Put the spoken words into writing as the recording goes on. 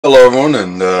Hello, everyone,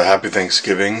 and happy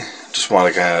Thanksgiving. Just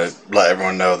want to kind of let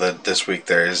everyone know that this week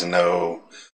there is no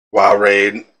WoW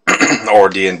raid or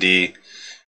D&D.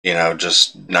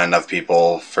 Just not enough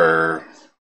people for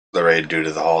the raid due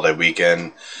to the holiday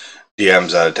weekend.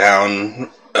 DM's out of town,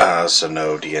 so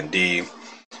no D&D.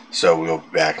 So we'll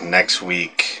be back next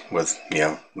week with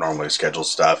normally scheduled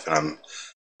stuff, and I'm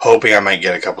hoping I might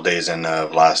get a couple days in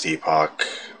of Last Epoch.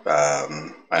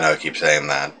 I know I keep saying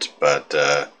that,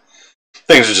 but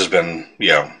things have just been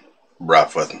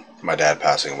rough with my dad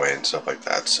passing away and stuff like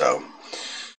that. So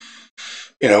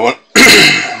when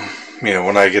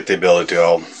when I get the ability to,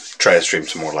 I'll try to stream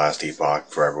some more Last Epoch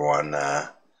for everyone,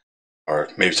 or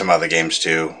maybe some other games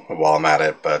too while I'm at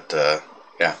it. But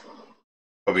yeah,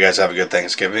 hope you guys have a good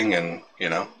Thanksgiving and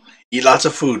eat lots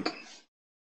of food.